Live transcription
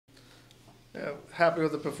Yeah, happy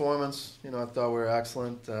with the performance. I thought we were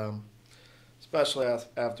excellent, especially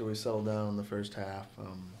after we settled down in the first half.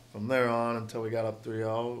 From there on until we got up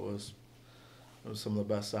 3-0, it was some of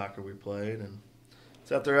the best soccer we played, and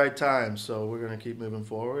it's at the right time. So we're going to keep moving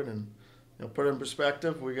forward and put it in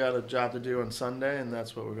perspective. We got a job to do on Sunday, and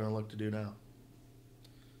that's what we're going to look to do now.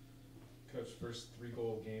 Coach, first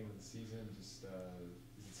 3-goal game of the season. Just is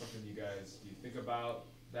it something do you think about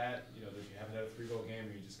that? That you haven't had a 3-goal game,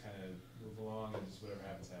 or you just kind of move along and just whatever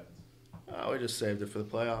happens happens. We just saved it for the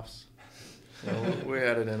playoffs. We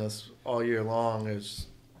had it in us all year long. It's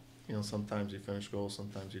sometimes you finish goals,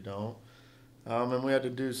 sometimes you don't, and we had to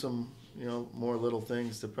do some more little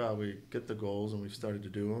things to probably get the goals, and we've started to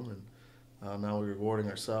do them, and now we're rewarding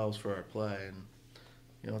ourselves for our play,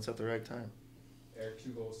 and it's at the right time. Eric,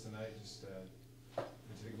 2 goals tonight. Just what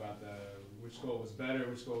did you think about which goal was better?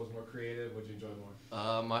 Which goal was more creative? What did you enjoy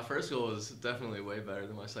more? My first goal was definitely way better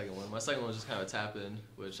than my second one. My second one was just kind of a tap-in,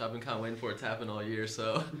 which I've been kind of waiting for a tap-in all year,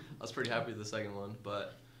 so I was pretty happy with the second one.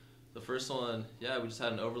 But the first one, yeah, we just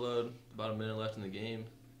had an overload, about a minute left in the game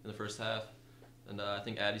in the first half. And I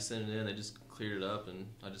think Addie sent it in, they just cleared it up, and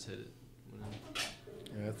I just hit it.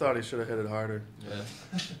 Yeah, I thought he should have hit it harder.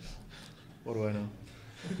 Yeah. What do I know?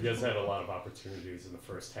 You guys had a lot of opportunities in the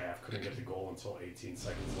first half. Couldn't get the goal until 18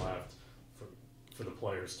 seconds left. For the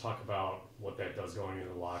players, talk about what that does going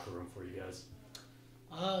into the locker room for you guys.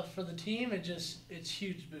 For the team, it's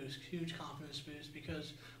huge boost, huge confidence boost,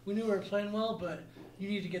 because we knew we were playing well, but you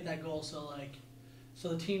need to get that goal so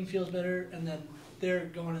the team feels better, and then they're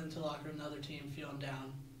going into the locker room, the other team feeling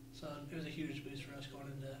down. So it was a huge boost for us going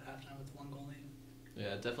into halftime with 1-goal lead.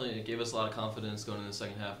 Yeah, definitely. It gave us a lot of confidence going into the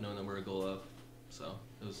second half, knowing that we were a goal up. So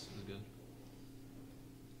it was good.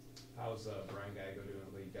 How's Brian Gago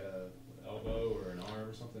doing? He got an elbow or an arm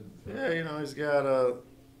or something? Yeah, he's got a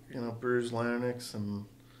bruised larynx, and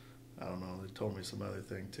I don't know. They told me some other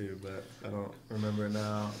thing too, but I don't remember it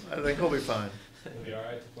now. I think he'll be fine. He'll be all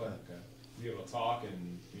right to play. Okay. You able to talk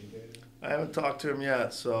and communicate? I haven't talked to him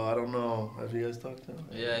yet, so I don't know. Have you guys talked to him?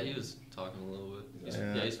 Yeah, he was talking a little bit.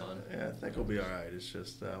 He's fine. Yeah, I think he'll be all right. It's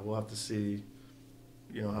just we'll have to see,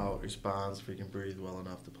 how it responds, if he can breathe well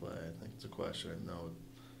enough to play. I think it's a question. I know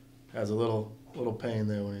it has a little pain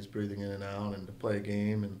there when he's breathing in and out, and to play a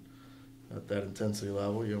game and at that intensity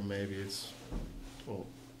level, maybe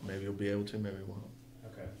he'll be able to, maybe he won't.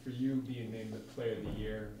 Okay. For you being named the Player of the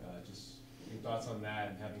Year, just your thoughts on that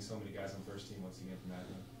and having so many guys on first team once again from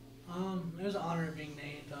Akron? It was an honor being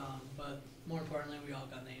named, but more importantly, we all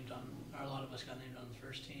got named a lot of us got named on the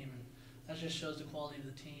first team, and that just shows the quality of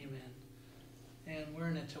the team, and we're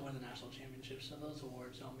in it to win the national championship, so those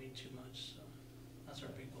awards don't mean too much, so that's our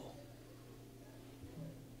big goal.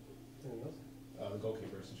 The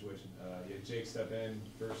goalkeeper situation. You had Jake step in,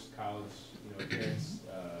 first college appearance.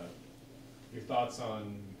 Your thoughts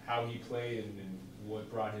on how he played and what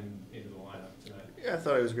brought him into the lineup tonight? Yeah, I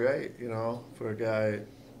thought he was great. For a guy,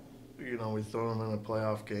 we throw him in a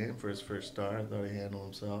playoff game for his first start. I thought he handled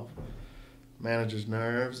himself, managed his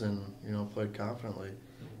nerves, and played confidently.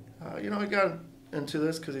 He got into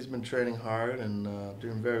this because he's been training hard and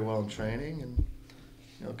doing very well in training.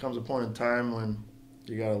 And comes a point in time when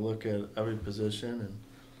you got to look at every position.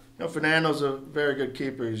 And Fernando's a very good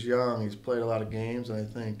keeper. He's young. He's played a lot of games, and I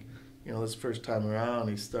think this first time around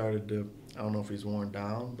he started to. I don't know if he's worn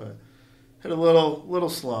down, but hit a little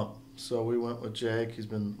slump. So we went with Jake. He's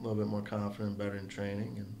been a little bit more confident, better in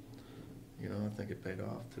training, and I think it paid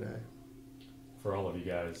off today. For all of you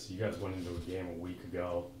guys went into a game a week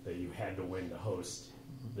ago that you had to win to host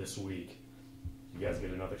this week. You guys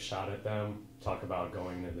get another shot at them. Talk about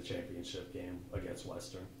going into the championship game against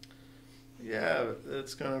Western. Yeah,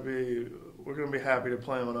 we're going to be happy to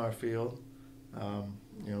play them on our field.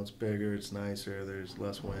 It's bigger, it's nicer, there's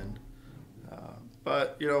less wind.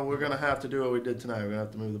 But we're going to have to do what we did tonight. We're going to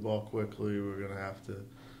have to move the ball quickly. We're going to have to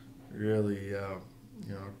really, our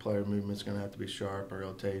player movement's going to have to be sharp, our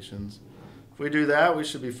rotations. If we do that, we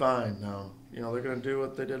should be fine. Now, they're going to do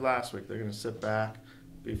what they did last week. They're going to sit back,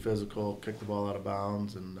 be physical, kick the ball out of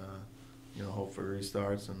bounds, and hope for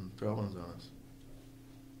restarts and throw-ins on us.